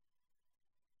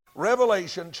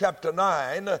Revelation chapter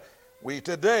 9, we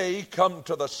today come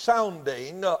to the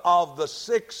sounding of the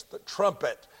sixth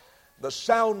trumpet. The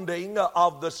sounding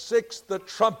of the sixth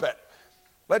trumpet.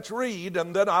 Let's read,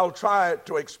 and then I'll try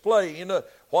to explain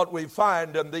what we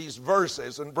find in these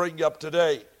verses and bring you up to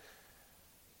date.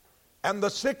 And the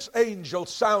sixth angel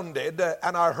sounded,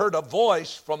 and I heard a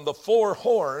voice from the four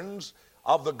horns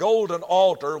of the golden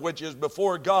altar which is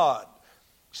before God,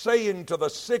 saying to the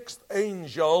sixth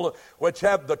angel which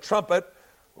had the trumpet,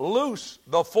 Loose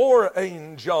the four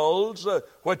angels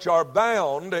which are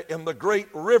bound in the great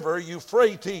river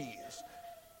Euphrates.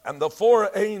 And the four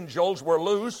angels were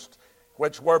loosed,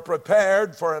 which were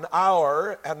prepared for an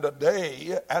hour and a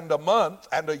day and a month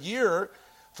and a year,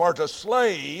 for to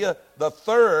slay the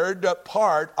third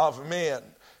part of men.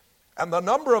 And the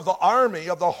number of the army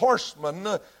of the horsemen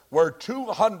were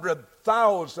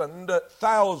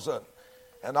 200,000.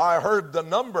 And I heard the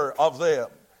number of them.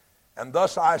 And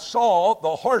thus I saw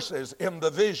the horses in the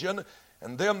vision,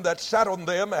 and them that sat on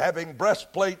them having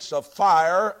breastplates of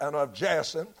fire and of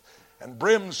jacinth and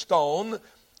brimstone,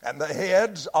 and the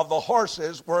heads of the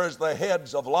horses were as the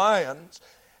heads of lions,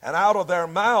 and out of their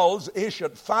mouths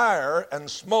issued fire and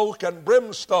smoke and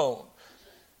brimstone.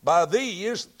 By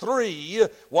these three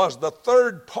was the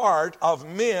third part of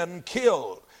men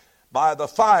killed, by the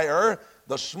fire,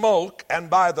 the smoke, and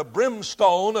by the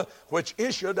brimstone which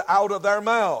issued out of their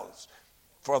mouths.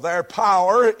 For their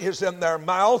power is in their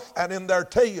mouth and in their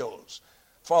tails.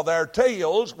 For their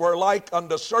tails were like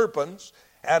unto serpents,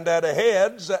 and at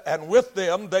heads, and with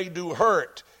them they do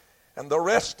hurt. And the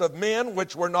rest of men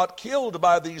which were not killed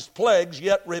by these plagues,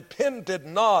 yet repented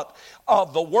not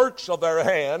of the works of their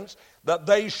hands, that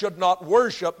they should not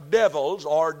worship devils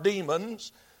or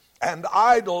demons, and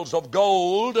idols of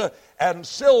gold, and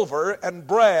silver, and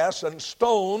brass, and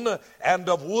stone, and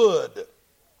of wood,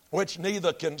 which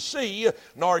neither can see,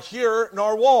 nor hear,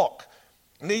 nor walk.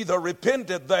 Neither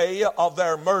repented they of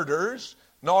their murders,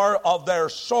 nor of their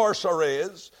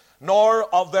sorceries, nor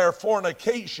of their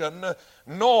fornication,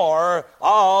 nor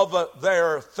of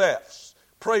their thefts.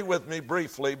 Pray with me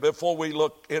briefly before we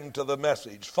look into the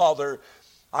message. Father,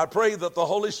 I pray that the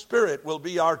Holy Spirit will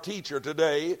be our teacher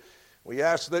today. We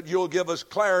ask that you'll give us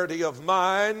clarity of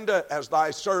mind as thy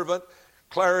servant,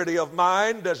 clarity of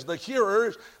mind as the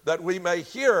hearers, that we may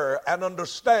hear and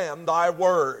understand thy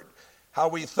word. How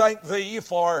we thank thee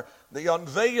for the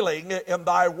unveiling in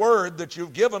thy word that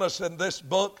you've given us in this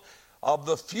book of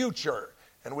the future.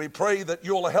 And we pray that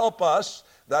you'll help us,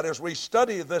 that as we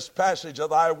study this passage of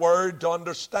thy word, to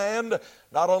understand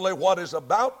not only what is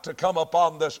about to come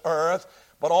upon this earth,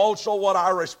 but also what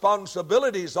our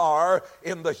responsibilities are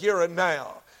in the here and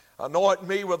now. Anoint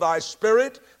me with thy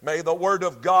Spirit. May the word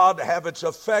of God have its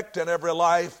effect in every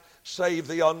life. Save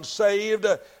the unsaved.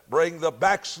 Bring the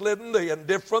backslidden, the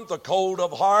indifferent, the cold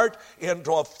of heart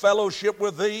into a fellowship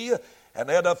with thee, and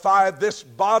edify this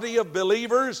body of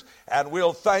believers. And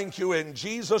we'll thank you in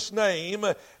Jesus' name,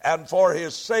 and for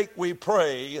his sake we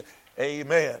pray.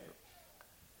 Amen.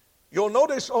 You'll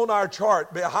notice on our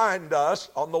chart behind us,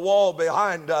 on the wall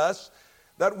behind us,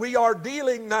 that we are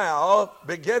dealing now,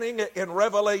 beginning in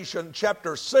Revelation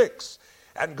chapter 6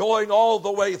 and going all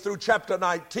the way through chapter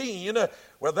 19,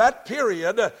 with that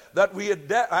period that we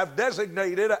have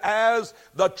designated as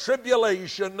the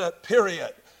tribulation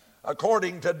period.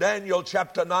 According to Daniel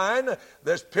chapter 9,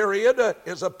 this period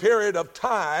is a period of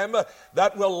time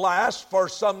that will last for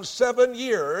some 7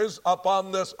 years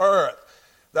upon this earth.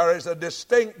 There is a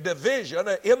distinct division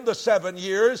in the 7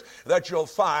 years that you'll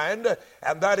find,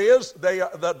 and that is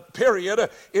the period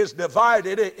is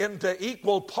divided into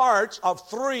equal parts of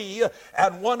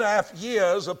 3.5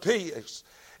 years apiece.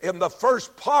 In the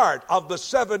first part of the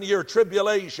 7-year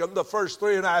tribulation, the first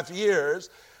 3.5 years,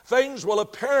 things will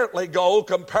apparently go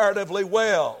comparatively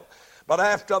well. But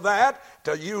after that,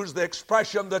 to use the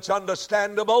expression that's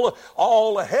understandable,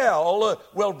 all hell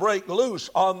will break loose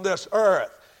on this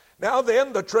earth. Now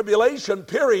then, the tribulation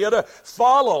period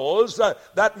follows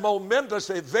that momentous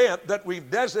event that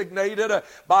we've designated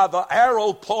by the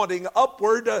arrow pointing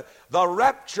upward, the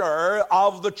rapture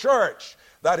of the church.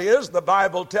 That is, the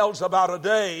Bible tells about a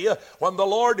day when the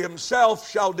Lord himself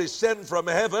shall descend from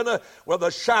heaven with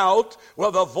a shout,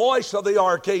 with the voice of the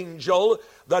archangel.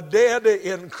 The dead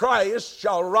in Christ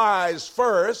shall rise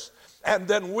first, and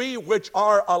then we which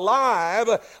are alive,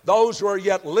 those who are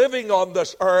yet living on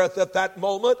this earth at that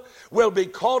moment, will be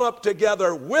caught up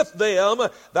together with them.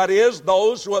 That is,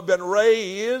 those who have been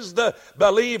raised,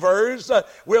 believers,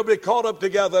 will be caught up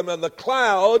together in the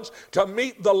clouds to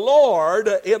meet the Lord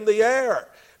in the air.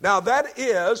 Now that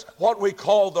is what we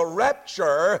call the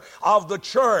rapture of the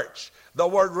church. The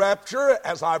word rapture,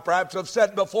 as I perhaps have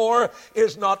said before,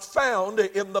 is not found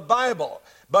in the Bible,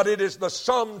 but it is the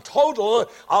sum total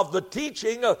of the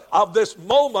teaching of this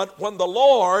moment when the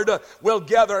Lord will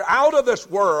gather out of this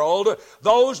world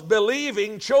those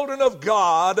believing children of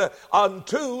God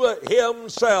unto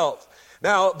himself.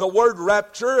 Now, the word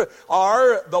rapture,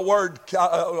 or the word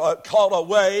called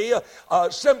away,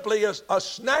 simply is a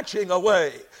snatching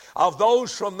away of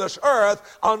those from this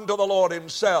earth unto the Lord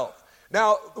himself.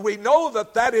 Now, we know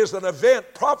that that is an event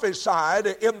prophesied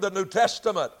in the New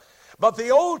Testament. But the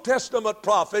Old Testament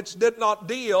prophets did not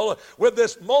deal with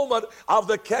this moment of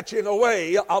the catching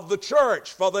away of the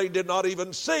church, for they did not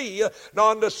even see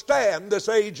nor understand this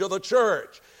age of the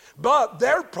church. But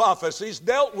their prophecies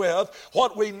dealt with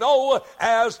what we know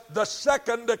as the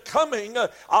second coming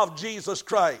of Jesus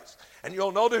Christ. And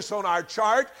you'll notice on our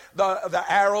chart, the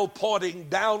arrow pointing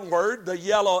downward, the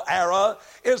yellow arrow,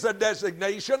 is a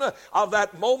designation of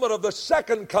that moment of the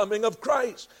second coming of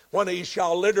Christ, when he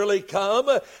shall literally come,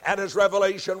 and as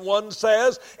Revelation 1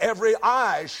 says, every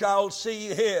eye shall see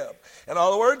him. In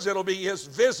other words, it'll be his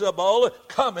visible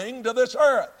coming to this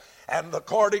earth. And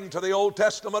according to the Old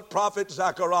Testament prophet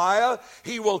Zechariah,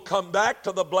 he will come back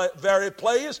to the very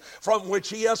place from which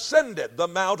he ascended, the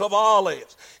Mount of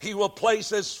Olives. He will place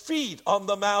his feet on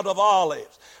the Mount of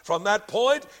Olives. From that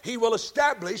point, he will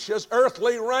establish his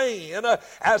earthly reign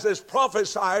as is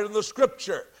prophesied in the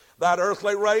Scripture. That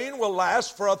earthly reign will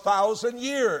last for 1,000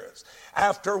 years,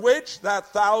 after which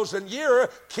that 1,000-year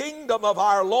kingdom of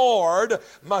our Lord,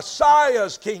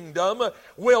 Messiah's kingdom,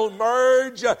 will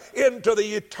merge into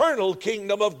the eternal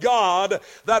kingdom of God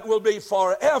that will be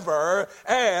forever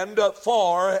and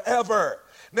forever.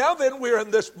 Now then, we're in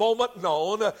this moment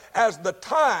known as the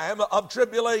time of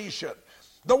tribulation.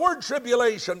 The word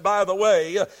tribulation, by the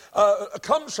way,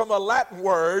 comes from a Latin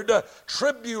word,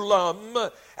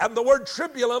 tribulum, and the word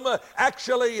tribulum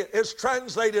actually is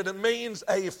translated and means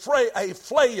a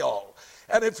flail.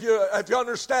 And if you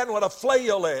understand what a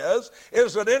flail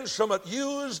is an instrument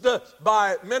used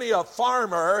by many a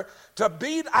farmer to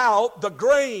beat out the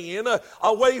grain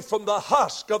away from the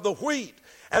husk of the wheat.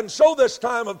 And so this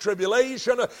time of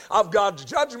tribulation, of God's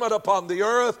judgment upon the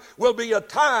earth, will be a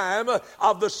time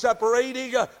of the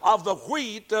separating of the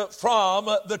wheat from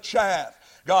the chaff.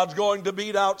 God's going to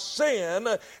beat out sin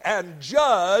and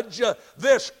judge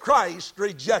this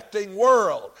Christ-rejecting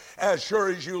world, as sure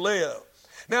as you live.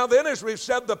 Now then, as we've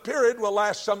said, the period will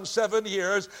last some 7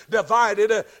 years,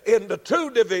 divided into two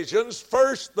divisions.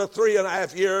 First, the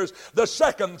 3.5 years. The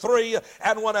second,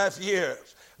 3.5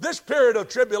 years. This period of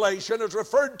tribulation is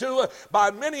referred to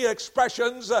by many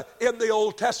expressions in the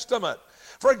Old Testament.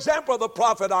 For example, the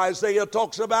prophet Isaiah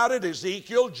talks about it,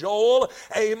 Ezekiel, Joel,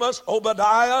 Amos,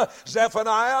 Obadiah,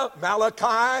 Zephaniah,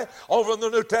 Malachi. Over in the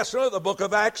New Testament, the book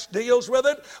of Acts deals with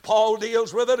it. Paul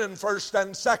deals with it in 1st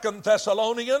and 2nd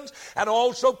Thessalonians. And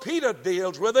also Peter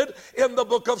deals with it in the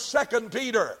book of 2nd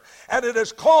Peter. And it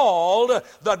is called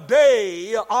the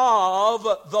day of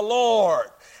the Lord.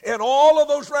 In all of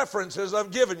those references I'm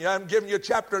giving you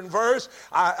chapter and verse.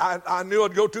 I knew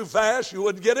I'd go too fast, you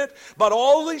wouldn't get it. But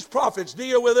all these prophets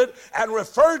deal with it and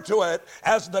refer to it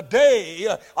as the day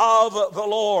of the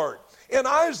Lord. In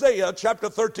Isaiah chapter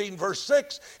 13, verse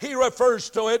 6, he refers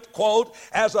to it, quote,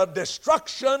 as a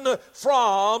destruction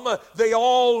from the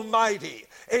Almighty.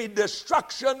 A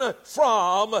destruction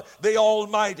from the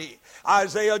Almighty.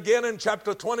 Isaiah again in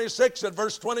chapter 26 and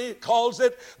verse 20 calls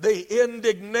it the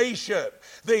indignation.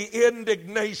 The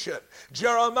indignation.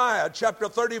 Jeremiah chapter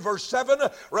 30 verse 7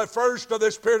 refers to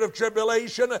this period of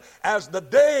tribulation as the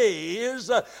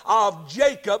days of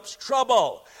Jacob's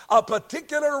trouble. A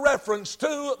particular reference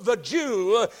to the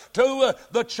Jew, to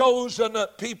the chosen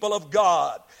people of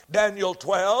God. Daniel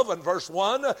 12 and verse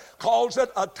 1 calls it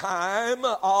a time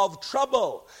of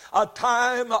trouble. A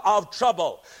time of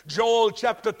trouble. Joel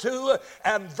chapter 2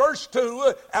 and verse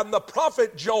 2 and the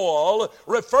prophet Joel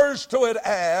refers to it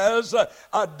as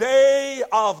a day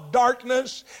of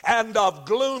darkness and of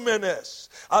gloominess.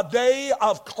 A day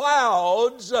of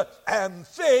clouds and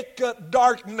thick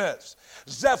darkness.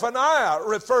 Zephaniah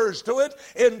refers to it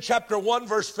in chapter 1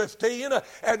 verse 15,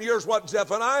 and here's what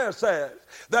Zephaniah says,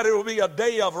 that it will be a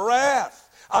day of wrath,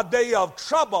 a day of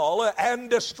trouble and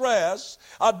distress,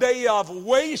 a day of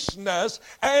wasteness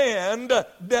and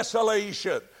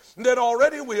desolation. And then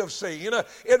already we have seen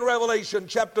in Revelation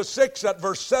chapter 6 at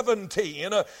verse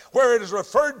 17 where it is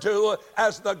referred to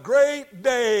as the great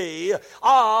day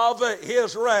of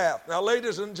his wrath. Now,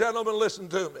 ladies and gentlemen, listen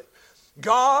to me.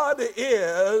 God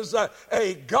is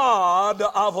a God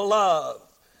of love.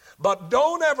 But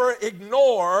don't ever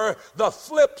ignore the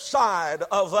flip side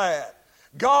of that.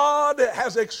 God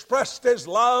has expressed his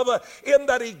love in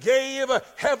that he gave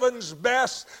heaven's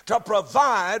best to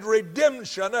provide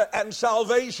redemption and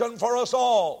salvation for us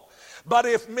all. But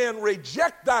if men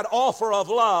reject that offer of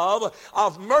love,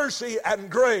 of mercy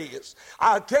and grace,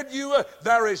 I tell you,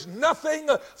 there is nothing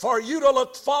for you to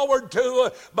look forward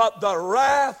to but the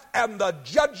wrath and the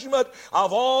judgment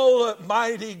of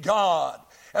Almighty God.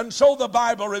 And so the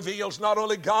Bible reveals not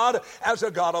only God as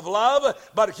a God of love,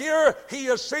 but here he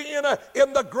is seen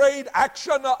in the great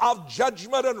action of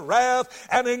judgment and wrath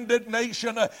and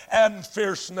indignation and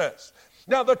fierceness.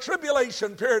 Now the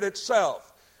tribulation period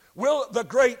itself, the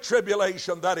great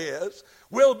tribulation, that is,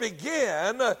 will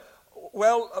begin,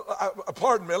 let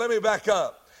me back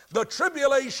up. The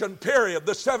tribulation period,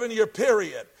 the 7-year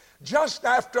period, just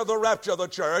after the rapture of the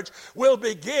church, will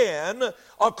begin,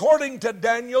 according to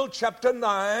Daniel chapter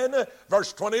 9,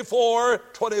 verse 24,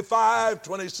 25,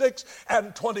 26,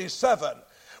 and 27,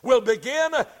 will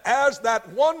begin as that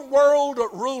one world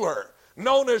ruler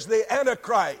known as the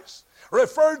Antichrist,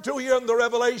 referred to here in the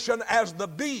Revelation as the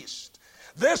beast.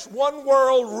 This one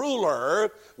world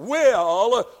ruler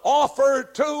will offer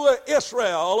to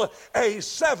Israel a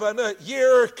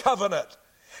 7-year covenant.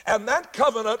 And that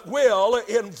covenant will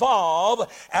involve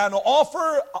an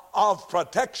offer of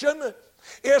protection.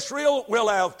 Israel will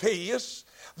have peace.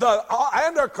 The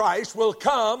Antichrist will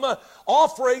come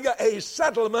offering a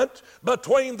settlement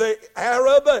between the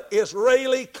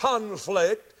Arab-Israeli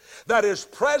conflict that is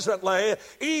presently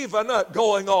even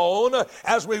going on,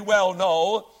 as we well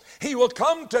know. He will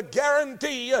come to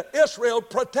guarantee Israel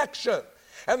protection.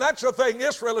 And that's the thing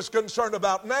Israel is concerned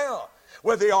about now.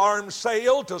 With the arms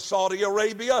sailed to Saudi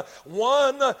Arabia,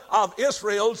 one of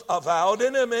Israel's avowed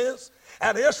enemies.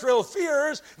 And Israel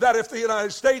fears that if the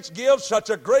United States gives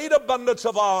such a great abundance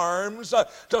of arms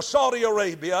to Saudi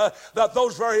Arabia, that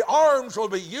those very arms will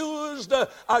be used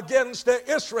against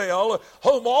Israel,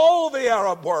 whom all the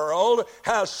Arab world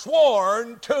has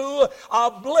sworn to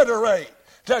obliterate,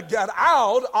 to get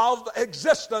out of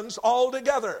existence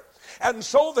altogether. And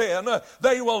so then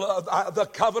they will, the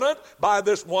covenant by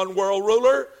this one world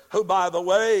ruler, who by the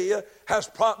way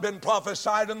has been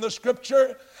prophesied in the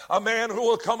scripture, a man who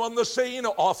will come on the scene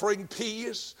offering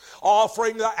peace,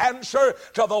 offering the answer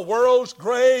to the world's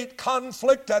great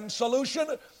conflict and solution.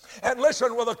 And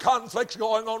listen, with the conflicts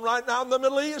going on right now in the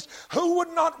Middle East, who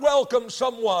would not welcome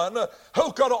someone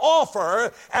who could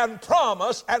offer and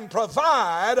promise and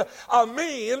provide a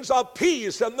means of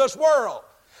peace in this world?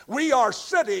 We are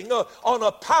sitting on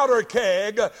a powder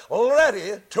keg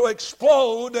ready to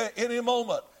explode any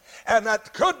moment. And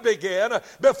that could begin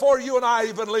before you and I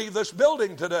even leave this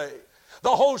building today.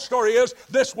 The whole story is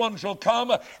this one shall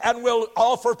come and will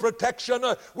offer protection.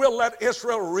 Will let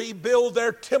Israel rebuild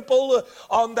their temple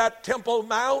on that Temple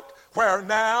Mount, where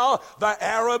now the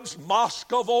Arabs'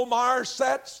 Mosque of Omar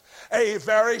sits, a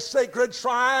very sacred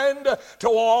shrine to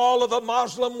all of the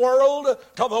Muslim world,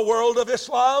 to the world of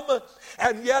Islam.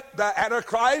 And yet the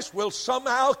Antichrist will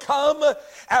somehow come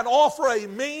and offer a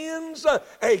means,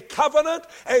 a covenant,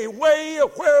 a way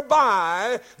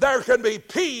whereby there can be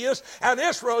peace and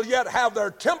Israel yet have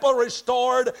their temple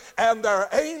restored and their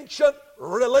ancient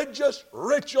religious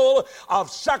ritual of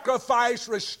sacrifice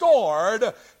restored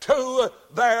to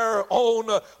their own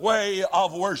way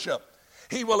of worship.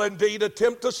 He will indeed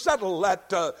attempt to settle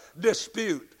that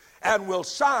dispute and will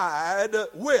side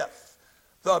with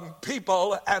the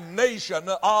people and nation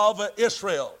of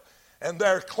Israel and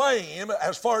their claim,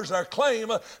 as far as their claim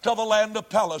to the land of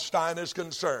Palestine is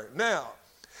concerned. Now,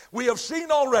 we have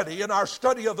seen already in our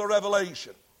study of the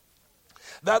Revelation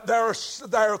that there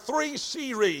are 3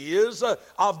 series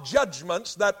of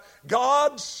judgments that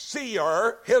God's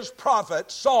seer, his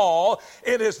prophet, saw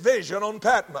in his vision on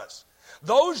Patmos.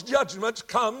 Those judgments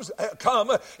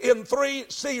come in 3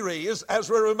 series, as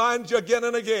we remind you again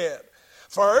and again.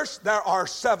 First, there are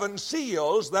 7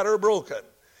 seals that are broken.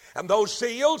 And those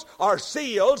seals are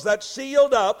seals that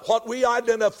sealed up what we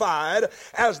identified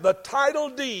as the title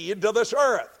deed to this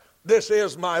earth. This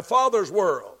is my Father's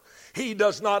world. He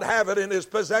does not have it in his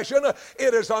possession.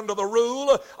 It is under the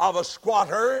rule of a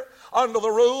squatter, under the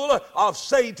rule of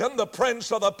Satan, the prince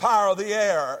of the power of the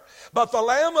air. But the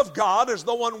Lamb of God is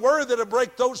the one worthy to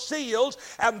break those seals,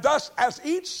 and thus as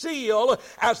each seal,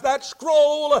 as that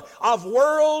scroll of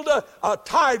world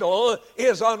title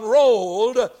is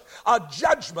unrolled, a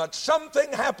judgment,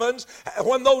 something happens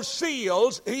when those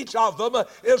seals, each of them,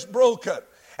 is broken.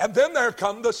 And then there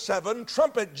come the 7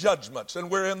 trumpet judgments,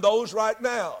 and we're in those right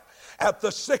now. At the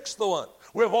 6th one,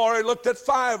 We've already looked at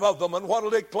 5 of them and what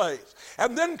will take place.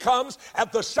 And then comes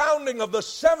at the sounding of the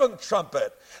 7th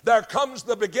trumpet, there comes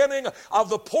the beginning of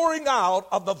the pouring out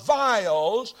of the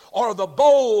vials or the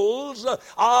bowls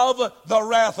of the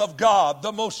wrath of God,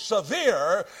 the most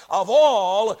severe of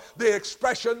all the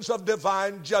expressions of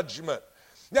divine judgment.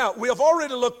 Now, we have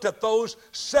already looked at those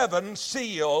 7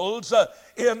 seals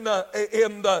in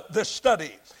the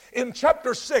study. In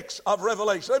chapter 6 of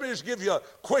Revelation, let me just give you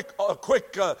a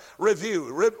quick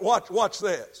review. Watch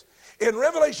this. In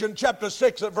Revelation chapter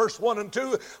 6 at verse 1 and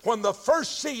 2, when the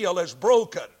first seal is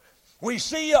broken, we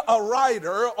see a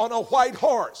rider on a white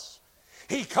horse.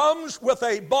 He comes with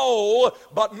a bow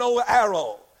but no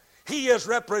arrow. He is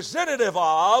representative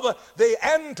of the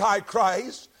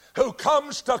Antichrist who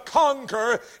comes to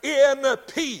conquer in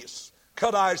peace.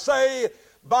 Could I say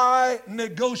by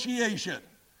negotiation?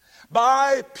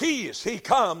 By peace he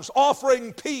comes,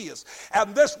 offering peace.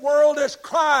 And this world is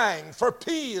crying for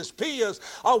peace. Peace,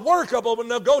 a workable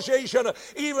negotiation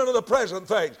even of the present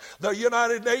things. The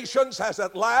United Nations has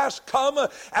at last come,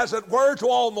 as it were, to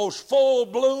almost full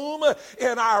bloom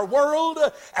in our world.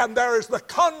 And there is the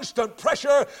constant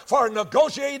pressure for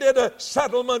negotiated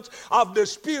settlements of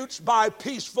disputes by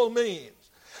peaceful means.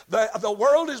 The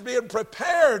world is being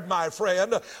prepared, my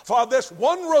friend, for this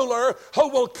one ruler who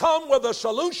will come with a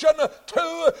solution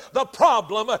to the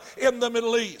problem in the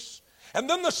Middle East. And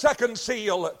then the second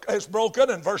seal is broken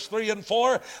in verse 3 and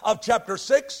 4 of chapter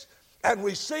 6. And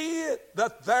we see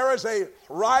that there is a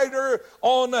rider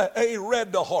on a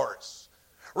red horse,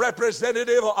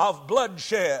 representative of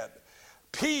bloodshed.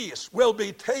 Peace will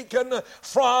be taken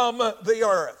from the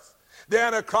earth. The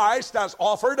Antichrist has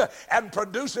offered and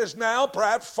produces now,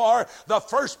 perhaps for the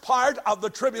first part of the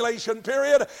tribulation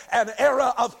period, an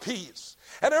era of peace.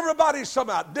 And everybody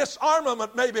somehow,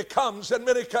 disarmament maybe comes in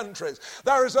many countries.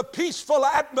 There is a peaceful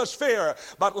atmosphere.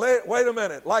 But wait a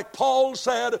minute. Like Paul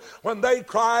said, when they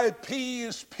cried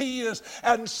peace, peace,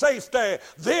 and safety,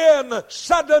 then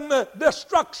sudden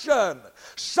destruction.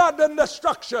 Sudden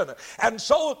destruction. And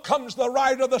so comes the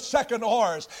rider of the second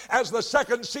horse as the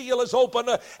second seal is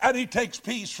opened and he takes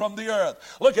peace from the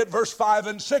earth. Look at verse 5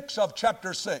 and 6 of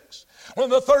chapter 6.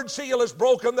 When the third seal is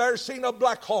broken, there is seen a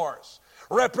black horse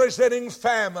representing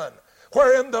famine,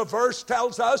 wherein the verse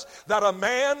tells us that a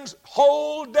man's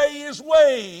whole day's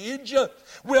wage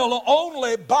will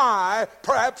only buy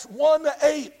perhaps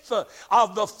 1/8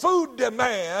 of the food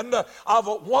demand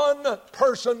of one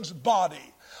person's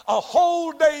body. A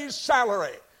whole day's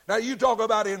salary. Now you talk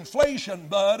about inflation,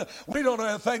 bud. We don't know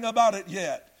anything about it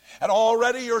yet. And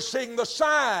already you're seeing the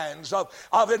signs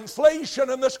of inflation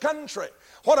in this country.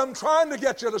 What I'm trying to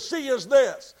get you to see is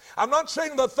this. I'm not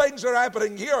saying the things that are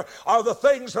happening here are the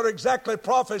things that are exactly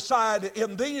prophesied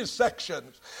in these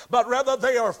sections, but rather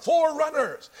they are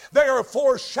forerunners. They are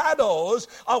foreshadows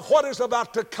of what is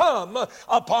about to come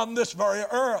upon this very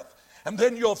earth. And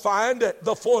then you'll find that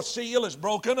the fourth seal is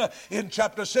broken in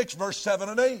chapter 6, verse 7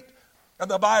 and 8. And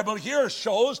the Bible here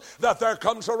shows that there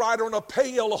comes a rider on a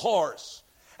pale horse.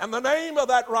 And the name of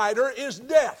that rider is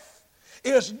Death.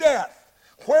 Is Death.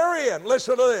 Wherein,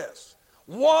 listen to this,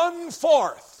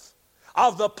 1/4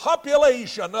 of the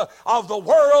population of the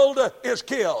world is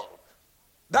killed.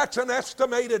 That's an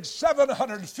estimated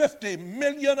 750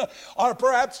 million or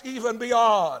perhaps even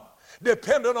beyond,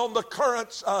 depending on the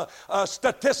current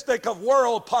statistic of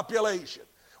world population.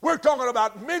 We're talking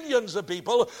about millions of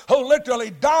people who literally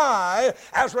die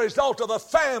as a result of the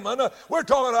famine. We're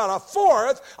talking about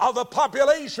 1/4 of the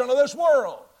population of this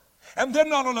world. And then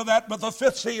not only that, but the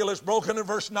fifth seal is broken in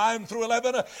verse 9 through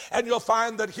 11. And you'll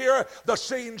find that here the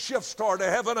scene shifts toward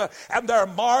heaven. And they're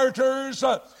martyrs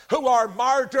who are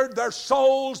martyred, their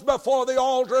souls before the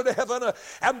altar in heaven.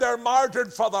 And they're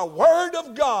martyred for the word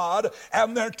of God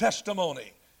and their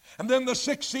testimony. And then the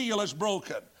sixth seal is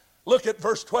broken. Look at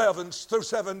verse 12 and through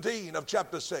 17 of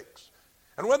chapter 6.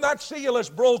 And when that seal is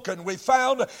broken, we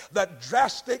found that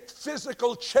drastic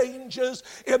physical changes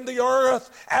in the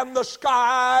earth and the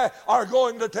sky are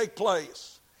going to take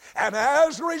place. And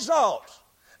as a result,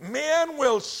 men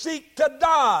will seek to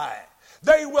die.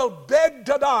 They will beg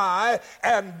to die,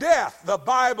 and death, the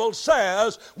Bible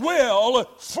says, will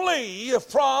flee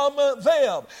from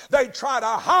them. They try to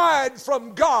hide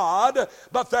from God,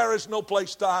 but there is no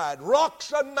place to hide.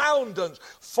 Rocks and mountains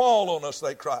fall on us,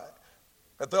 they cried.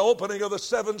 At the opening of the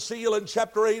seventh seal in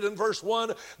chapter 8 and verse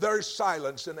 1, there is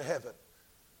silence in heaven.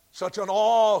 Such an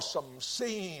awesome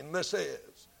scene this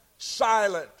is.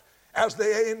 Silent as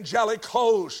the angelic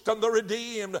host and the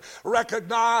redeemed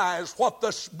recognize what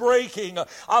the breaking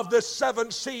of this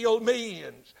seventh seal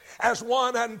means. as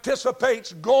one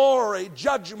anticipates gory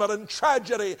judgment and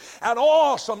tragedy and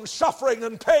awesome suffering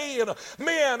and pain,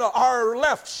 men are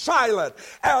left silent,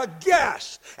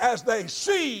 aghast, as they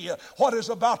see what is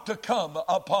about to come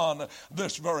upon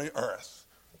this very earth.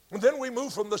 And then we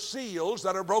move from the seals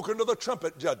that are broken to the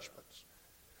trumpet judgments.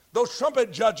 Those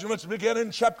trumpet judgments begin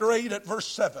in chapter 8 at verse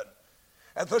 7.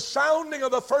 At the sounding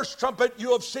of the first trumpet,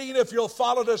 you have seen, if you'll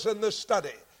follow us in this study,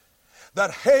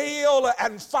 that hail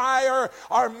and fire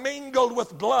are mingled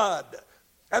with blood,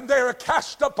 and they are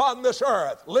cast upon this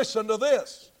earth. Listen to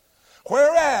this.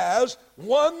 Whereas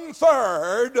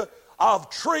 1/3 of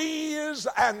trees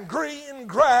and green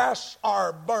grass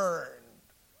are burned.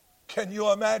 Can you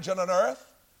imagine an earth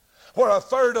where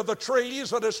 1/3 of the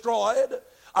trees are destroyed,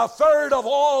 1/3 of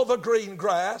all the green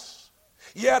grass?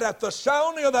 Yet at the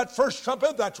sounding of that first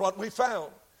trumpet, that's what we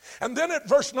found. And then at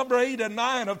verse number 8 and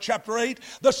 9 of chapter 8,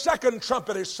 the second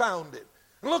trumpet is sounded.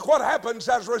 And look what happens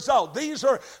as a result. These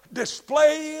are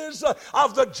displays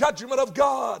of the judgment of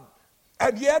God.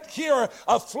 And yet here,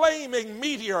 a flaming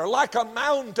meteor like a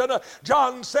mountain,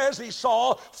 John says he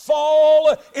saw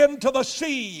fall into the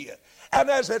sea. And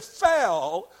as it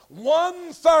fell,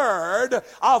 1/3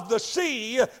 of the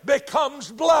sea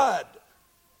becomes blood.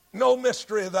 No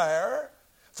mystery there,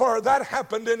 for that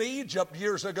happened in Egypt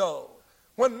years ago.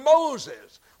 When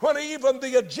Moses, when even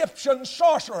the Egyptian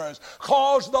sorcerers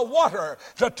caused the water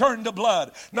to turn to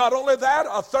blood. Not only that,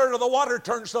 1/3 of the water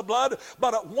turns to blood,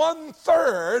 but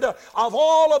 1/3 of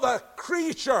all of the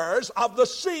creatures of the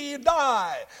sea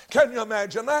die. Can you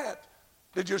imagine that?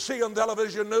 Did you see on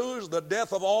television news the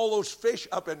death of all those fish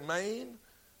up in Maine?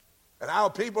 And how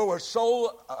people were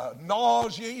so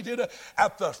nauseated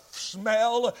at the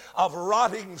smell of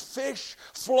rotting fish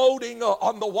floating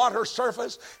on the water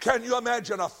surface. Can you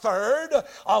imagine 1/3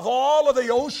 of all of the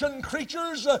ocean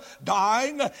creatures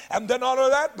dying? And then not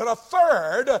only that, but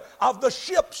 1/3 of the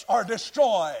ships are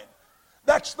destroyed.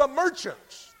 That's the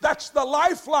merchants. That's the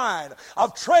lifeline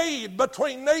of trade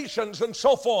between nations and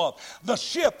so forth. The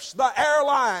ships, the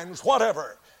airlines,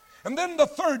 whatever. And then the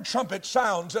third trumpet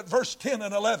sounds at verse 10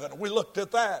 and 11. We looked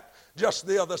at that just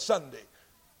the other Sunday.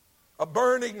 A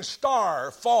burning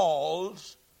star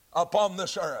falls upon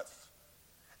this earth.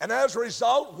 And as a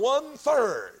result,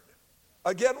 1/3,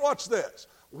 again, watch this,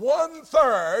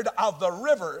 1/3 of the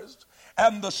rivers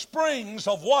and the springs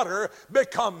of water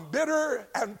become bitter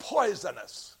and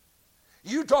poisonous.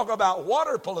 You talk about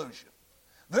water pollution.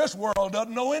 This world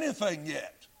doesn't know anything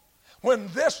yet. When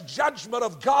this judgment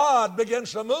of God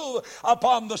begins to move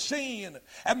upon the scene.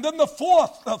 And then the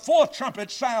fourth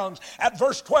trumpet sounds at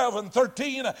verse 12 and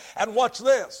 13. And watch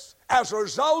this. As a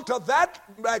result of that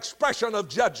expression of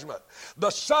judgment, the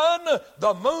sun,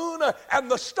 the moon, and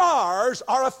the stars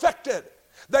are affected.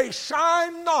 They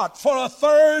shine not for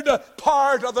 1/3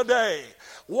 part of the day.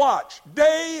 Watch,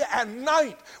 day and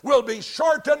night will be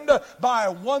shortened by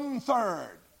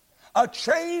 1/3. A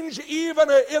change even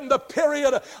in the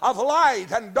period of light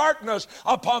and darkness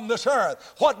upon this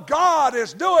earth. What God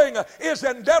is doing is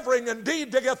endeavoring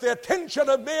indeed to get the attention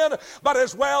of men, but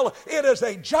as well it is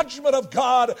a judgment of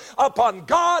God upon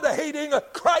God-hating,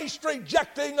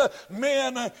 Christ-rejecting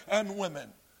men and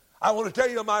women. I want to tell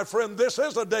you, my friend, this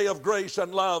is a day of grace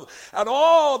and love, and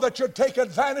all that you take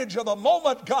advantage of the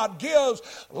moment God gives,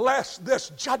 lest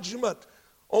this judgment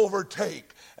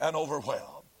overtake and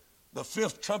overwhelm. The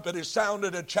fifth trumpet is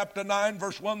sounded in chapter 9,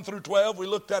 verse 1 through 12. We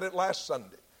looked at it last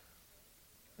Sunday.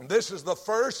 And this is the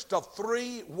first of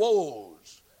 3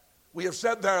 woes. We have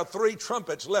said there are 3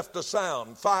 trumpets left to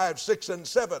sound, 5, 6, and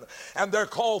 7. And they're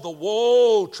called the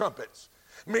woe trumpets,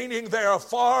 meaning they are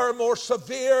far more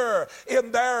severe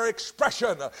in their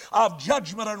expression of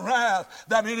judgment and wrath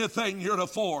than anything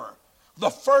heretofore. The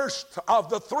first of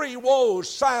the 3 woes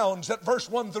sounds at verse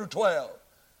 1 through 12.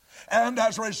 And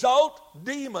as a result,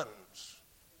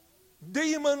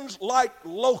 demons like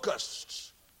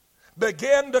locusts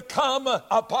begin to come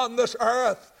upon this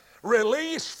earth,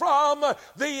 released from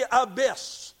the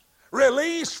abyss,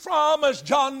 released from, as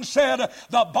John said,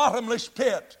 the bottomless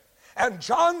pit. And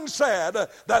John said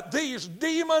that these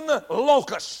demon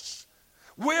locusts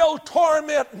will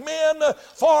torment men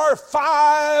for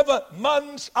 5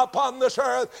 months upon this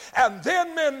earth, and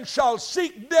then men shall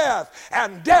seek death,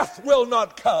 and death will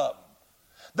not come.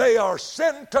 They are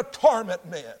sent to torment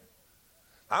men.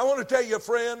 I want to tell you,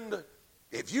 friend,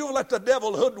 if you let the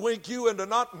devil hoodwink you into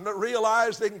not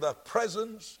realizing the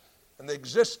presence and the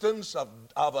existence of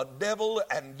a devil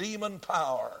and demon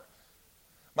power,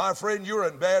 my friend, you're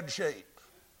in bad shape.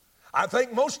 I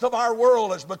think most of our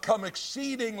world has become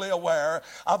exceedingly aware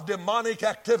of demonic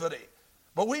activity,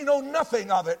 but we know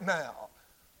nothing of it now.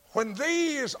 When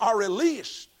these are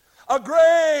released, A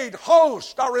great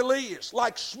host are released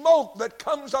like smoke that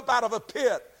comes up out of a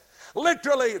pit.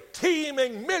 Literally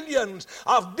teeming millions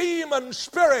of demon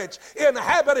spirits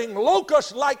inhabiting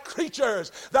locust-like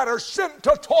creatures that are sent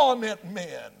to torment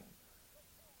men.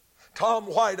 Tom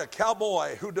White, a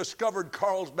cowboy who discovered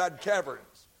Carlsbad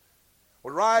Caverns,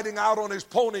 was riding out on his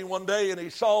pony one day and he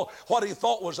saw what he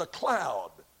thought was a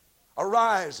cloud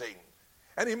arising.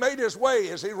 And he made his way.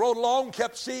 As he rode along,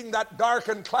 kept seeing that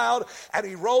darkened cloud, and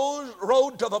he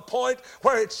rode to the point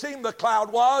where it seemed the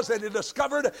cloud was, and he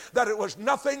discovered that it was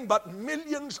nothing but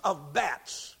millions of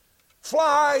bats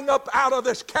flying up out of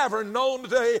this cavern known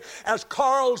today as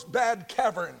Carlsbad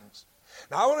Caverns.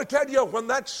 Now I want to tell you, when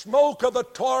that smoke of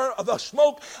the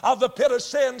smoke of the pit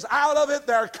ascends, out of it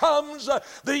there comes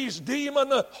these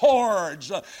demon hordes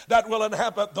that will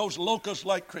inhabit those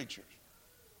locust-like creatures.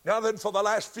 Now then, for the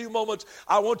last few moments,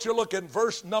 I want you to look in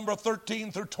verse number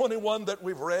 13 through 21 that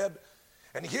we've read.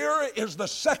 And here is the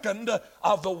second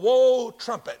of the woe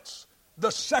trumpets, the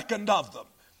second of them.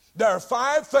 There are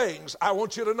 5 things I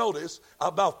want you to notice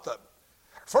about them.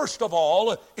 First of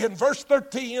all, in verse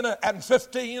 13 and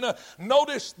 15,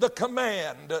 notice the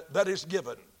command that is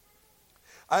given.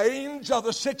 The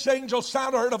 6th angel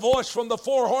sounded, heard a voice from the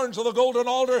 4 horns of the golden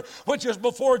altar, which is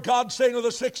before God, saying to the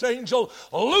 6th angel,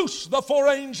 loose the 4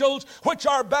 angels which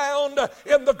are bound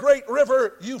in the great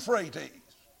river Euphrates.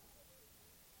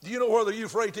 Do you know where the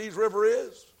Euphrates River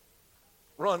is?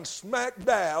 Runs smack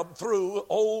dab through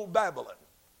Old Babylon.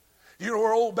 You know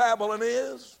where Old Babylon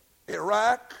is?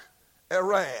 Iraq,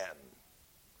 Iran.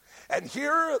 And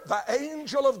here the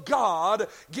angel of God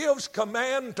gives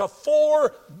command to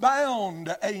 4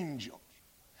 bound angels.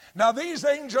 Now these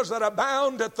angels that are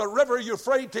bound at the river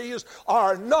Euphrates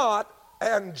are not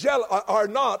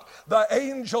the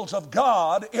angels of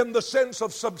God in the sense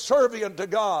of subservient to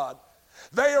God.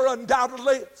 They are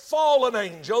undoubtedly fallen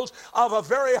angels of a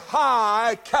very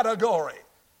high category.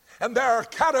 And there are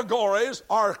categories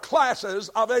or classes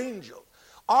of angels.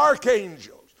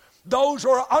 Archangels, those who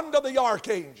are under the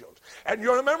archangels. And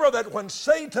you remember that when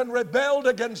Satan rebelled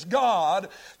against God,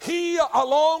 he,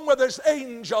 along with his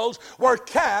angels, were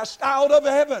cast out of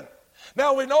heaven.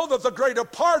 Now we know that the greater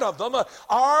part of them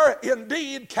are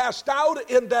indeed cast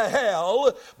out into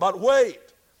hell, but wait.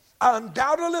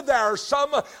 Undoubtedly there are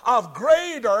some of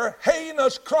greater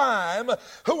heinous crime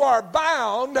who are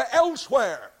bound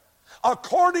elsewhere.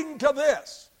 According to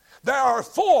this, there are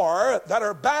 4 that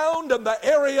are bound in the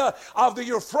area of the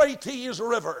Euphrates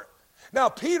River. Now,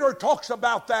 Peter talks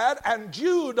about that, and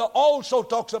Jude also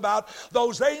talks about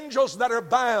those angels that are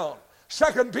bound.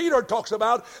 2 Peter talks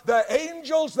about the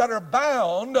angels that are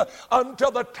bound until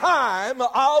the time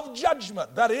of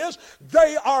judgment. That is,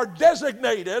 they are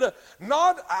designated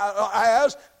not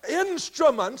as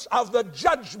instruments of the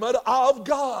judgment of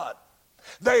God.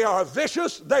 They are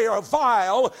vicious, they are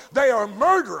vile, they are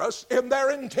murderous in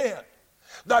their intent.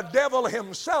 The devil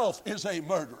himself is a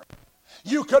murderer.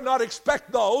 You cannot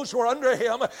expect those who are under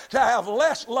him to have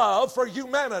less love for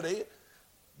humanity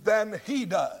than he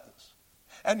does.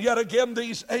 And yet again,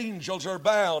 these angels are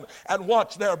bound. And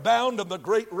watch, they're bound in the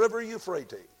great river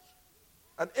Euphrates.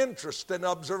 An interesting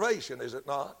observation, is it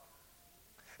not?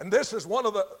 And this is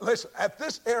listen, at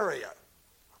this area,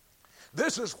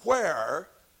 this is where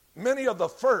many of the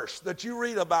first that you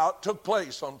read about took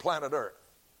place on planet Earth.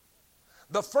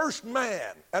 The first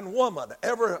man and woman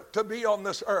ever to be on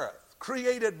this earth,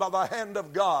 created by the hand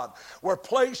of God, were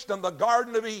placed in the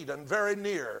Garden of Eden very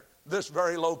near this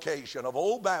very location of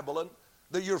Old Babylon,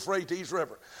 the Euphrates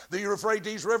River. The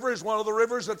Euphrates River is one of the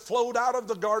rivers that flowed out of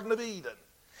the Garden of Eden.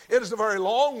 It is a very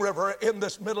long river in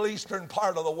this Middle Eastern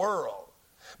part of the world.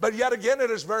 But yet again, it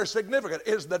is very significant.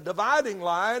 It is the dividing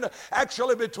line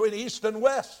actually between East and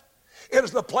West. It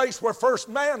is the place where first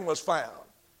man was found.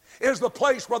 It is the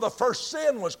place where the first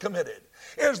sin was committed.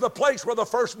 It is the place where the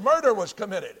first murder was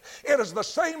committed. It is the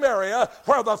same area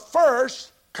where the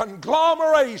first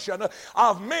conglomeration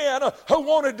of men who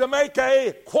wanted to make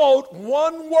a, quote,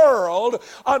 one world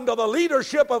under the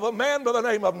leadership of a man by the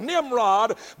name of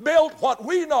Nimrod built what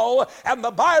we know and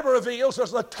the Bible reveals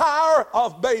as the Tower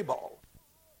of Babel.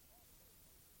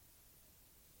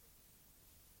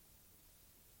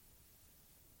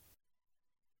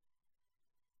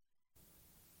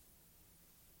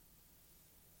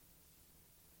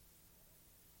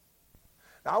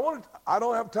 Now, I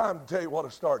don't have time to tell you what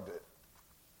it started.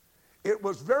 I'm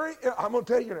going to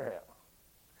tell you now.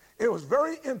 It was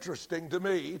very interesting to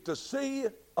me to see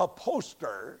a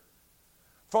poster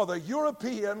for the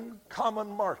European Common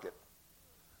Market,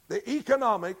 the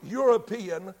economic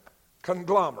European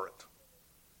conglomerate.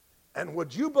 And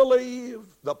would you believe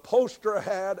the poster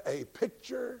had a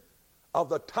picture of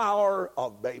the Tower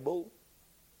of Babel.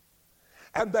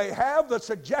 And they have the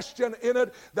suggestion in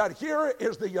it that here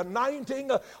is the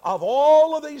uniting of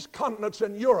all of these continents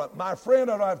in Europe. My friend,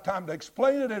 I don't have time to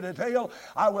explain it in detail.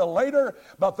 I will later.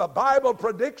 But the Bible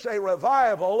predicts a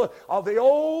revival of the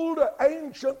old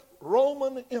ancient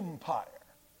Roman Empire.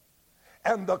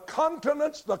 And the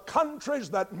continents, the countries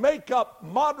that make up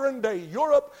modern-day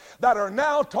Europe that are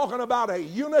now talking about a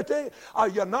unity, a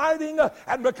uniting,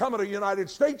 and becoming a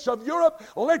United States of Europe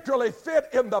literally fit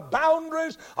in the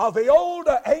boundaries of the old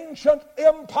ancient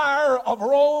empire of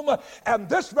Rome. And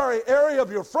this very area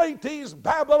of Euphrates,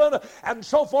 Babylon, and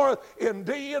so forth,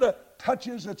 indeed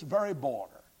touches its very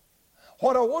border.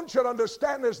 What I want you to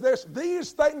understand is this: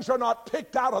 these things are not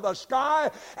picked out of the sky,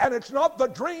 and it's not the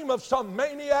dream of some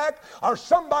maniac or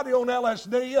somebody on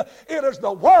LSD. It is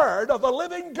the Word of the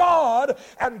living God,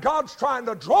 and God's trying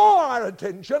to draw our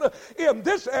attention in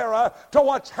this era to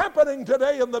what's happening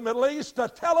today in the Middle East to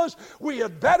tell us we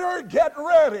had better get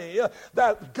ready,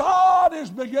 that God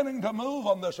is beginning to move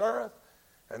on this earth,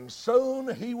 and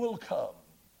soon He will come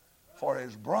for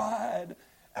His bride,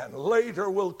 and later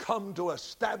will come to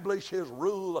establish His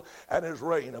rule and His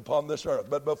reign upon this earth.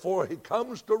 But before He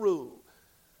comes to rule,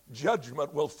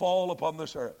 judgment will fall upon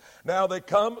this earth. Now they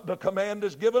come, the command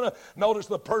is given. Notice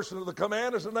the person of the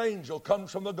command is an angel, comes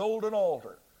from the golden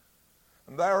altar.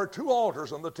 And there are two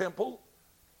altars in the temple: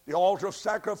 the altar of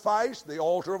sacrifice, the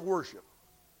altar of worship.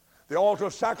 The altar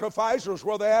of sacrifice was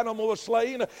where the animal was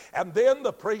slain, and then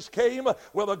the priest came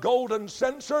with a golden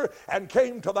censer and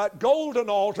came to that golden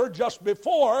altar just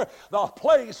before the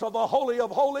place of the Holy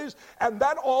of Holies, and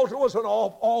that altar was an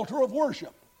altar of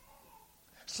worship.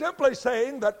 Simply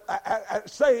saying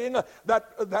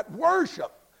that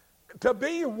worship, to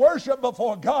be worship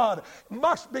before God,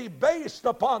 must be based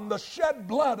upon the shed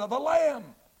blood of the Lamb.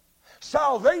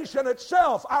 Salvation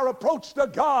itself, our approach to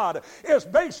God, is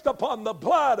based upon the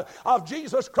blood of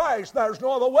Jesus Christ. There's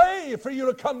no other way for you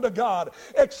to come to God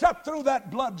except through that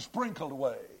blood sprinkled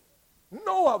way.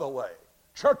 No other way.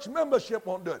 Church membership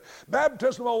won't do it.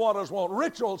 Baptismal waters won't.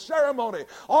 Ritual, ceremony,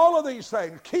 all of these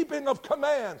things, keeping of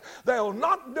commands, they'll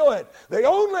not do it. The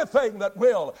only thing that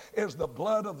will is the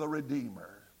blood of the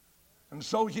Redeemer. And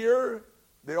so here,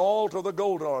 the altar, the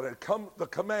golden altar, the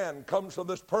command comes from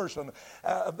this person,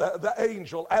 the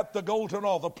angel at the golden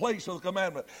altar, the place of the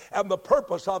commandment. And the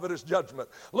purpose of it is judgment.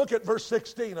 Look at verse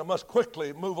 16. I must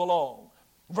quickly move along.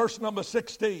 Verse number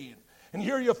 16. And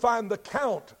here you find the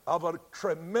count of a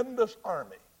tremendous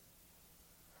army.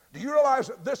 Do you realize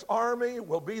that this army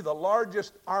will be the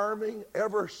largest army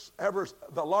ever,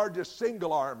 the largest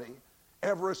single army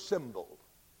ever assembled?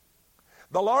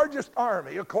 The largest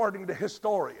army, according to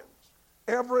historians,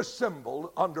 ever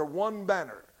assembled under one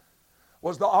banner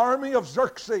was the army of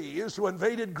Xerxes, who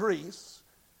invaded Greece,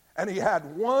 and he had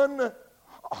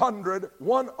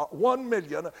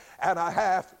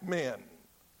 1,500,000 men.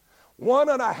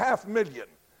 1.5 million.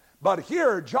 But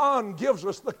here John gives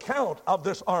us the count of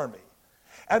this army,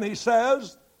 and he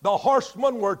says the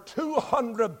horsemen were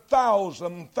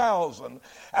 200,000,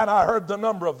 and I heard the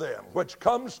number of them, which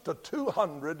comes to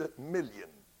 200 million.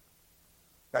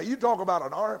 Now you talk about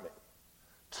an army.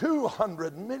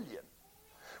 200 million.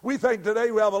 We think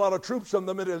today we have a lot of troops in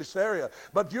the Middle East area,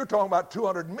 but you're talking about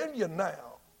 200 million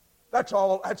now. That's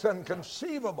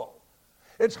inconceivable.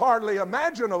 It's hardly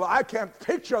imaginable. I can't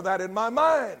picture that in my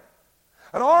mind.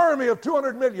 An army of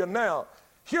 200 million now.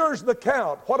 Here's the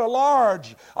count. What a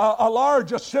large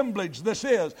assemblage this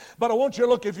is. But I want you to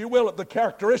look, if you will, at the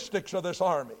characteristics of this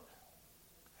army.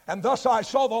 And thus I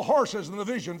saw the horses in the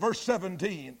vision, verse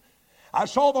 17. I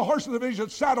saw the horses of the vision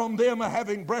sat on them,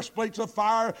 having breastplates of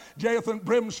fire, jaith and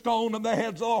brimstone, and the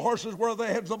heads of the horses were the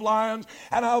heads of lions,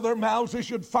 and out of their mouths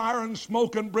issued fire and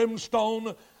smoke and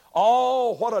brimstone.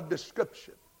 Oh, what a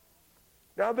description.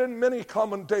 Now then, many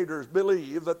commentators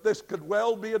believe that this could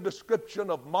well be a description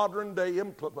of modern day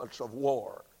implements of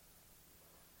war.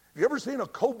 Have you ever seen a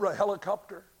Cobra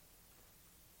helicopter?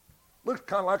 Looks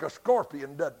kind of like a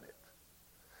scorpion, doesn't it?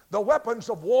 The weapons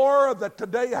of war that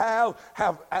today have,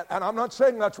 and I'm not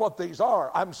saying that's what these are.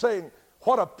 I'm saying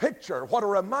what a picture, what a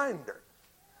reminder.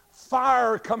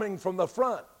 Fire coming from the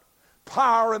front,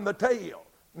 power in the tail,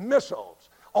 missiles,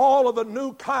 all of the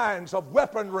new kinds of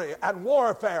weaponry and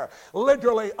warfare,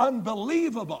 literally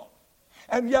unbelievable.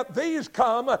 And yet these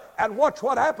come, and watch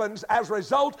what happens as a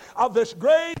result of this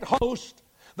great host.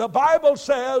 The Bible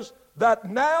says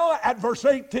that now at verse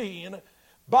 18,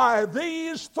 by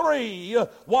these three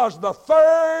was the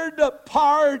third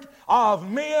part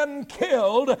of men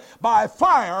killed by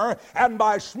fire and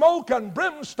by smoke and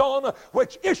brimstone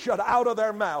which issued out of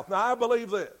their mouth. Now I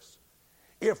believe this.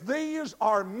 If these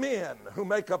are men who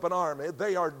make up an army,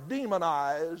 they are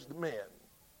demonized men.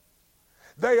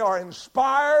 They are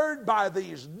inspired by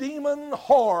these demon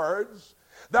hordes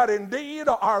that indeed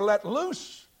are let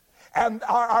loose and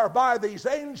are by these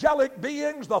angelic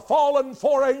beings, the fallen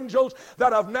four angels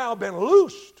that have now been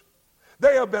loosed.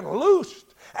 They have been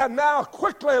loosed, and now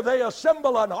quickly they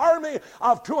assemble an army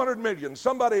of 200 million.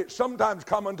 Sometimes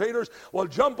commentators will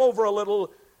jump over a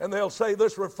little and they'll say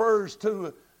this refers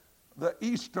to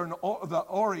the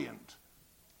Orient,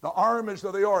 the armies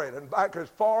of the Orient. And back as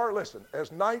far, listen,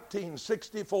 as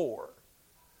 1964,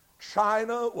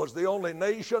 China was the only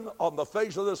nation on the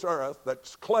face of this earth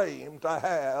that's claimed to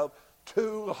have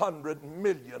 200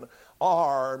 million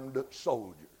armed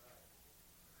soldiers.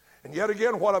 And yet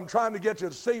again, what I'm trying to get you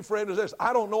to see, friend, is this.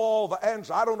 I don't know all the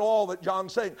answers. I don't know all that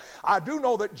John's saying. I do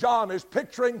know that John is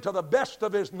picturing to the best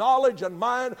of his knowledge and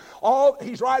mind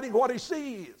he's writing what he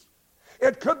sees.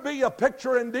 It could be a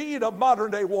picture indeed of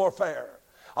modern day warfare,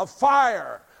 of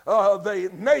fire, the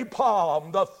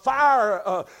napalm, the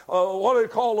fire, what do they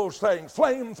call those things?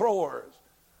 Flamethrowers.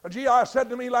 G.I. said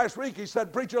to me last week, he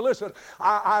said, preacher, listen,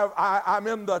 I'm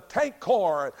in the tank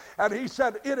corps, and he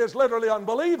said, it is literally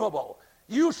unbelievable.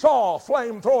 You saw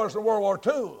flamethrowers in World War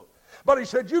II. But he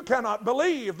said, you cannot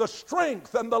believe the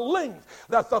strength and the length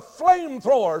that the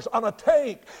flamethrowers on a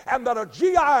tank and that a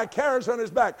GI carries on his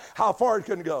back, how far it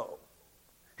can go.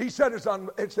 He said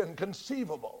it's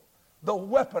inconceivable, the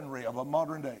weaponry of a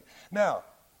modern day. Now,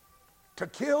 to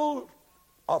kill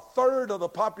a third of the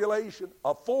population,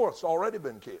 a fourth's already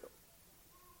been killed.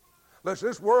 Listen,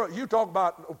 this world, you talk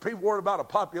about people worried about a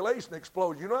population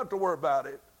explosion. You don't have to worry about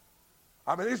it.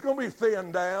 I mean, it's going to be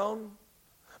thinned down,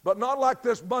 but not like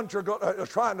this bunch are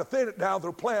trying to thin it down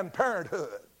through Planned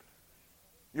Parenthood.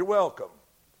 You're welcome.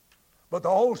 But the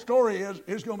whole story is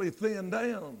it's going to be thinned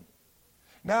down.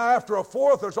 Now, after a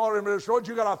fourth that's already been destroyed,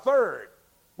 you got a third.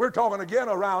 We're talking again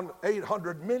around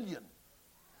 800 million.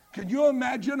 Can you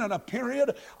imagine in a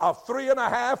period of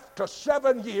 3.5 to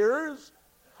 7 years,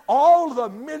 all the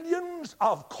millions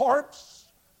of corpse,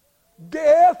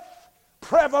 death,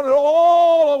 prevalent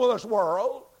all over this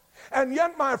world? And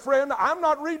yet, my friend, I'm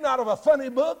not reading out of a funny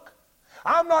book.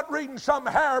 I'm not reading some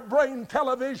harebrained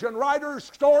television writer's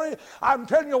story. I'm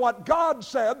telling you what God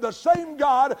said, the same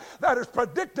God that has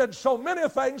predicted so many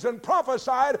things and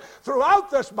prophesied throughout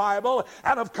this Bible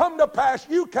and have come to pass.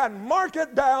 You can mark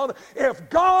it down. If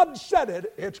God said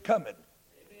it, it's coming.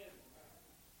 Amen.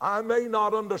 I may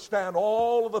not understand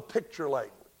all of the picture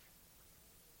language,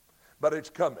 but it's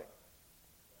coming.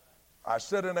 I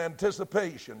sit in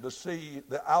anticipation to see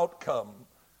the outcome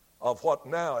of what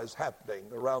now is happening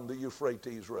around the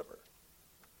Euphrates River.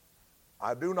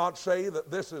 I do not say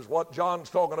that this is what John's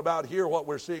talking about here, what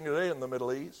we're seeing today in the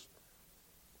Middle East,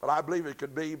 but I believe it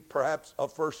could be perhaps a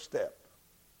first step.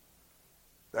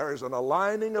 There is an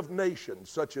aligning of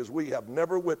nations such as we have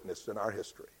never witnessed in our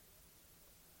history.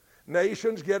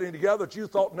 Nations getting together that you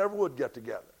thought never would get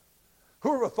together.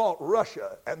 Whoever thought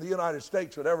Russia and the United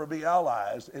States would ever be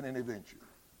allies in any venture?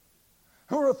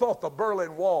 Whoever thought the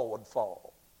Berlin Wall would fall?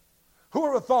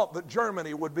 Whoever thought that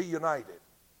Germany would be united?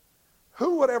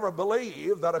 Who would ever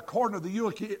believe that according to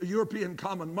the European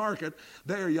Common Market,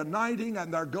 they are uniting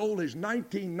and their goal is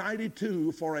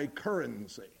 1992 for a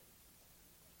currency?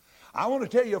 I want to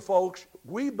tell you, folks,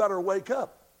 we better wake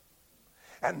up.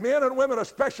 And men and women,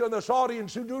 especially in this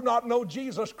audience who do not know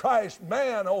Jesus Christ,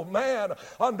 man, oh man,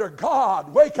 under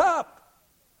God, wake up.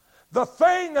 The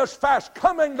thing is fast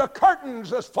coming. The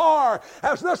curtains as far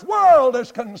as this world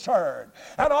is concerned.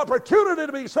 An opportunity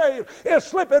to be saved is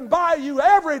slipping by you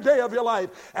every day of your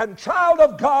life. And child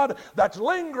of God that's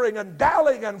lingering and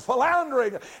dallying and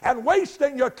philandering and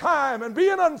wasting your time and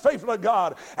being unfaithful to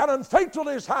God and unfaithful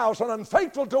to His house and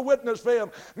unfaithful to witness for Him,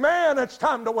 man, it's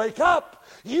time to wake up.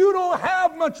 You don't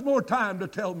have much more time to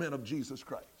tell men of Jesus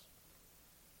Christ.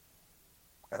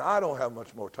 And I don't have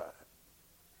much more time.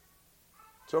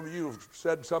 Some of you have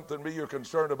said something to me, you're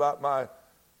concerned about my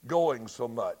going so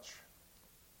much.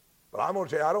 But I'm going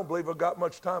to tell you, I don't believe I've got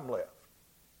much time left.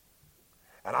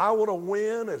 And I want to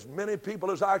win as many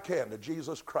people as I can to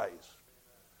Jesus Christ.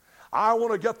 I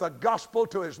want to get the gospel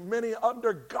to as many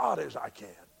under God as I can.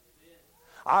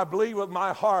 I believe with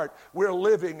my heart we're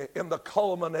living in the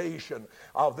culmination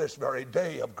of this very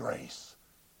day of grace,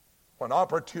 when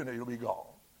opportunity will be gone.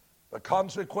 The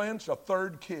consequence, a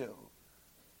third killed.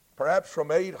 Perhaps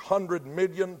from 800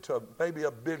 million to maybe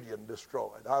 1 billion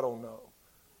destroyed. I don't know.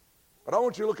 But I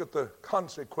want you to look at the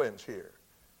consequence here.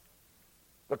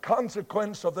 The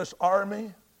consequence of this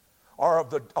army, or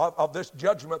of this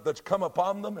judgment that's come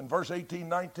upon them in verse 18,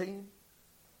 19.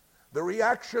 The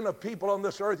reaction of people on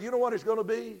this earth, you know what it's going to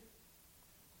be?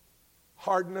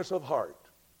 hardness of heart.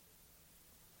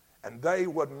 And they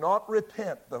would not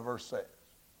repent, the verse says.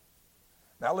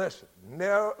 Now listen,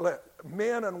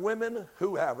 men and women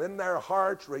who have in their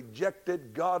hearts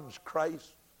rejected God's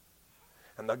Christ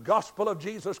and the gospel of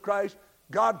Jesus Christ,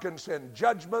 God can send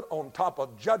judgment on top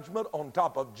of judgment on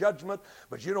top of judgment.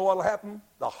 But you know what will happen?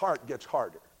 The heart gets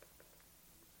harder.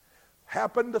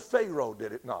 Happened to Pharaoh,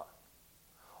 did it not?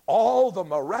 All the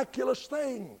miraculous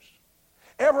things.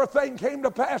 Everything came to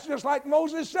pass just like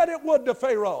Moses said it would to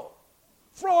Pharaoh.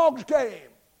 Frogs came.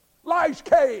 Lice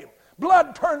came.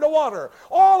 Blood turned to water.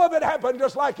 All of it happened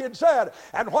just like he'd said.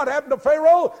 And what happened to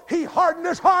Pharaoh? He hardened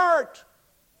his heart.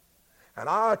 And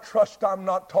I trust I'm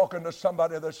not talking to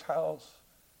somebody in this house.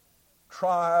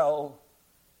 Trial,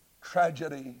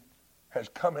 tragedy has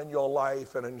come in your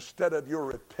life, and instead of you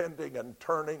repenting and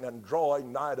turning and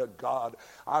drawing nigh to God,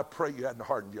 I pray you hadn't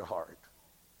hardened your heart.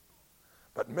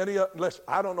 But listen,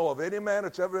 I don't know of any man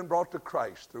that's ever been brought to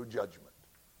Christ through judgment.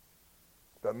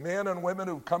 The men and women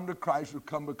who've come to Christ have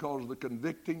come because of the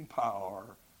convicting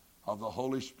power of the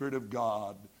Holy Spirit of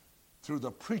God through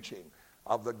the preaching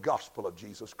of the gospel of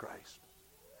Jesus Christ.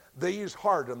 These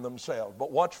harden themselves.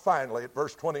 But watch finally at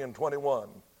verse 20 and 21.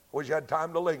 Wish you had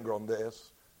time to linger on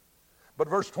this. But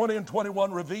verse 20 and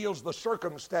 21 reveals the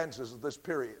circumstances of this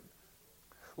period.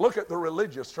 Look at the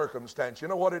religious circumstance. You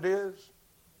know what it is?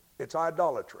 It's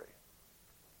idolatry.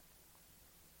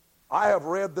 I have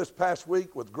read this past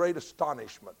week with great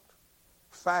astonishment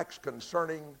facts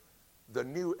concerning the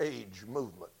New Age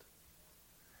movement.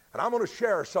 And I'm going to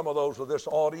share some of those with this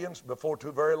audience before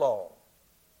too very long.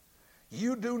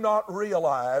 You do not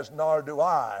realize, nor do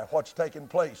I, what's taking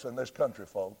place in this country,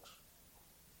 folks.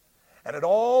 And it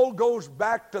all goes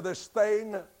back to this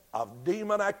thing of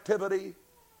demon activity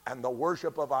and the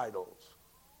worship of idols.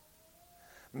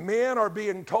 Men are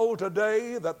being told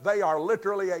today that they are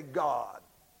literally a god.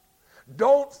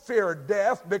 Don't fear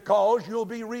death because you'll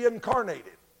be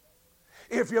reincarnated.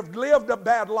 If you've lived a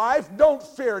bad life, don't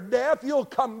fear death. You'll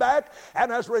come back,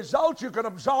 and as a result, you can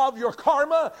absolve your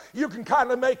karma. You can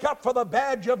kind of make up for the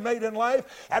bad you've made in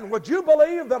life. And would you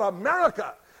believe that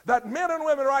America, that men and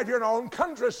women right here in our own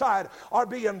countryside are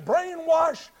being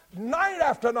brainwashed night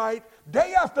after night,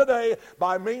 day after day,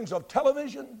 by means of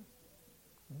television?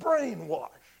 Brainwashed,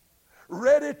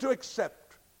 ready to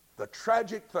accept the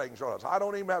tragic things on us. I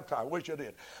don't even have time. I wish I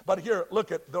did. But here,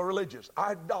 look at the religious.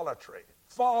 Idolatry.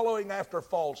 Following after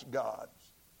false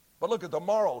gods. But look at the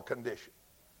moral condition.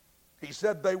 He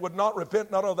said they would not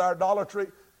repent not of their idolatry,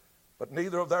 but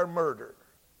neither of their murder.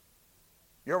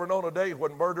 You ever known a day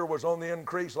when murder was on the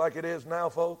increase like it is now,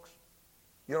 folks?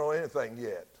 You don't know anything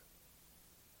yet.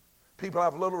 People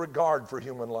have little regard for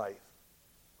human life.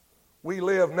 We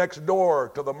live next door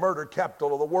to the murder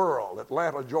capital of the world,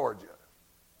 Atlanta, Georgia.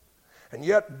 And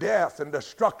yet death and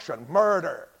destruction,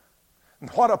 murder, and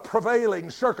what a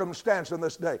prevailing circumstance in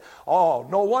this day. Oh,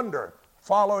 no wonder,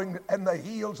 following in the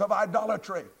heels of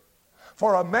idolatry.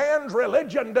 For a man's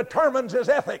religion determines his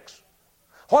ethics.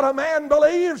 What a man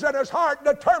believes in his heart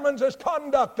determines his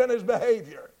conduct and his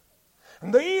behavior.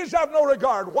 And these have no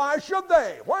regard. Why should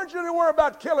they? Why should they worry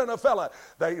about killing a fella?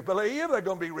 They believe they're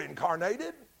going to be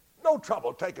reincarnated. No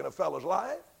trouble taking a fella's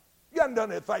life. You haven't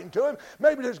done anything to him.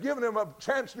 Maybe just giving him a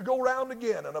chance to go around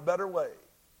again in a better way.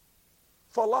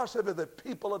 Philosophy that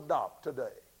people adopt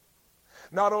today.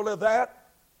 Not only that,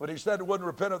 but he said he wouldn't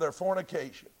repent of their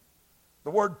fornication.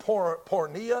 The word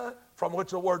porneia, from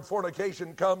which the word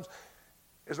fornication comes,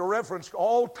 is a reference to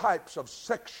all types of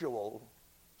sexual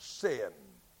sin,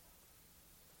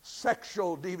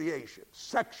 sexual deviation,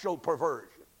 sexual perversion.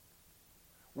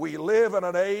 We live in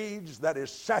an age that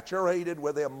is saturated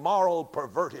with immoral,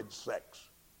 perverted sex.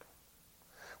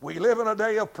 We live in a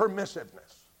day of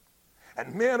permissiveness.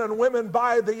 And men and women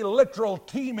by the literal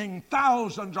teeming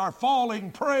thousands are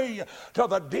falling prey to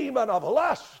the demon of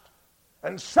lust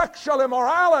and sexual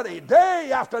immorality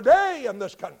day after day in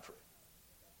this country.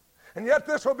 And yet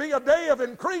this will be a day of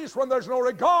increase when there's no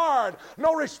regard,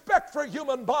 no respect for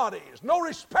human bodies, no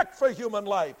respect for human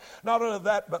life. Not only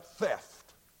that, but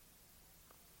theft.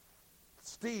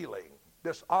 Stealing,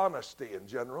 dishonesty in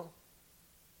general.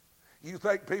 You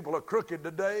think people are crooked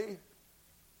today?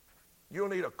 You'll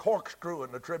need a corkscrew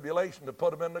in the tribulation to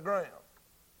put them in the ground.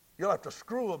 You'll have to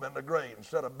screw them in the grave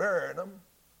instead of burying them.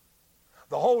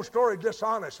 The whole story of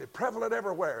dishonesty, prevalent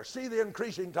everywhere. See the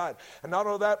increasing tide. And not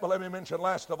only that, but let me mention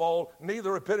last of all,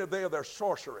 neither repented they of their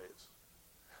sorceries.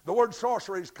 The word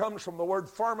sorceries comes from the word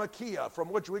pharmakia,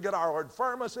 from which we get our word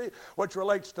pharmacy, which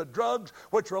relates to drugs,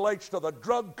 which relates to the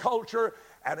drug culture,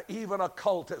 and even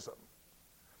occultism.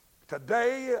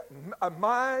 Today,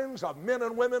 minds of men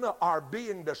and women are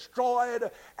being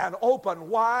destroyed and opened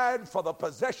wide for the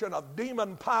possession of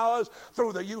demon powers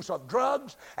through the use of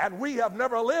drugs. And we have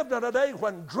never lived in a day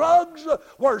when drugs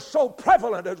were so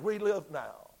prevalent as we live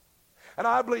now. And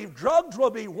I believe drugs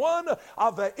will be one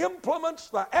of the implements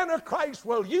the Antichrist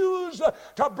will use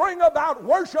to bring about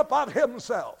worship of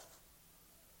himself.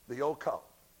 The occult.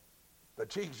 The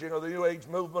teaching of the New Age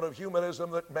movement of humanism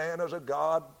that man is a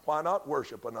god, why not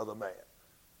worship another man?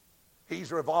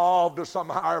 He's revolved to some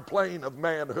higher plane of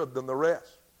manhood than the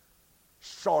rest.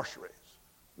 Sorceries,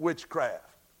 witchcraft,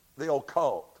 the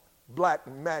occult, black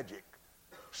magic,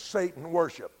 Satan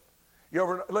worship. You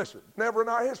ever, listen, never in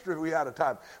our history have we had a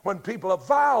time when people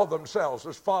avow themselves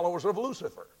as followers of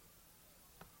Lucifer,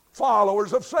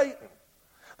 followers of Satan.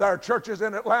 There are churches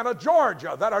in Atlanta,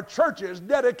 Georgia, that are churches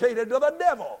dedicated to the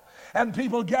devil. And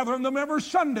people gather in them every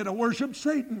Sunday to worship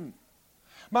Satan.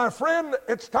 My friend,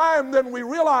 it's time then we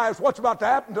realize what's about to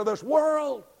happen to this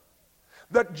world.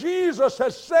 That Jesus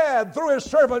has said through his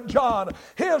servant John,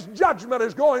 his judgment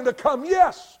is going to come,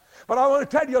 yes. But I want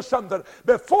to tell you something.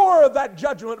 Before that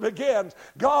judgment begins,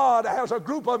 God has a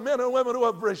group of men and women who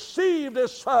have received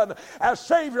his Son as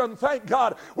Savior, and thank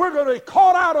God, we're going to be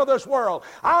caught out of this world.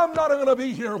 I'm not going to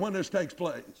be here when this takes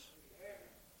place.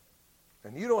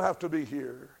 And you don't have to be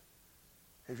here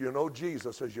if you know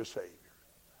Jesus as your Savior.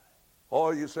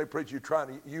 Oh, you say, preacher,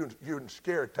 you're in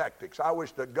scare tactics. I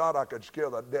wish to God I could scare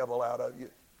the devil out of you.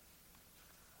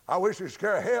 I wish to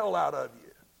scare hell out of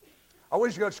you. I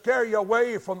wish you could scare you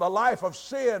away from the life of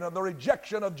sin and the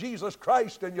rejection of Jesus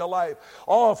Christ in your life.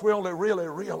 Oh, if we only really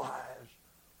realize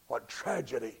what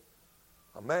tragedy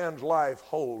a man's life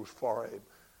holds for him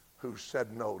who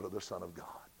said no to the Son of God.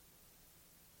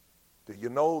 Do you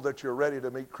know that you're ready to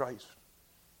meet Christ?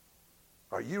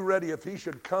 Are you ready if he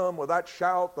should come with that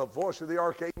shout, the voice of the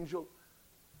archangel?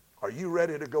 Are you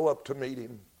ready to go up to meet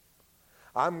him?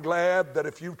 I'm glad that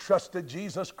if you trusted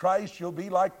Jesus Christ, you'll be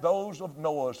like those of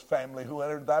Noah's family who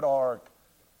entered that ark.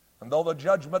 And though the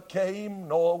judgment came,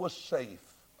 Noah was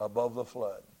safe above the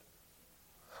flood.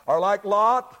 Or like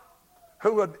Lot,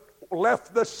 who had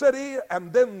left the city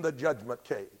and then the judgment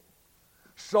came.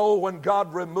 So when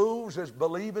God removes his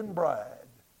believing bride,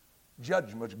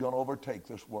 judgment's going to overtake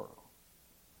this world.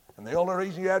 And the only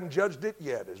reason you hadn't judged it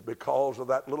yet is because of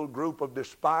that little group of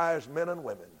despised men and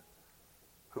women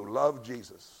who love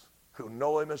Jesus, who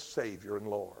know him as Savior and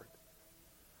Lord.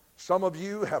 Some of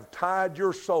you have tied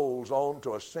your souls on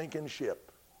to a sinking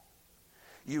ship.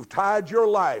 You've tied your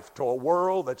life to a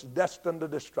world that's destined to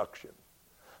destruction,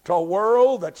 to a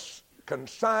world that's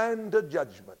consigned to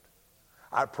judgment.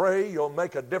 I pray you'll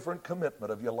make a different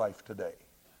commitment of your life today.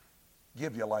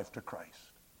 Give your life to Christ.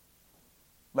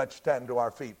 Let's stand to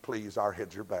our feet, please. Our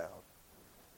heads are bowed.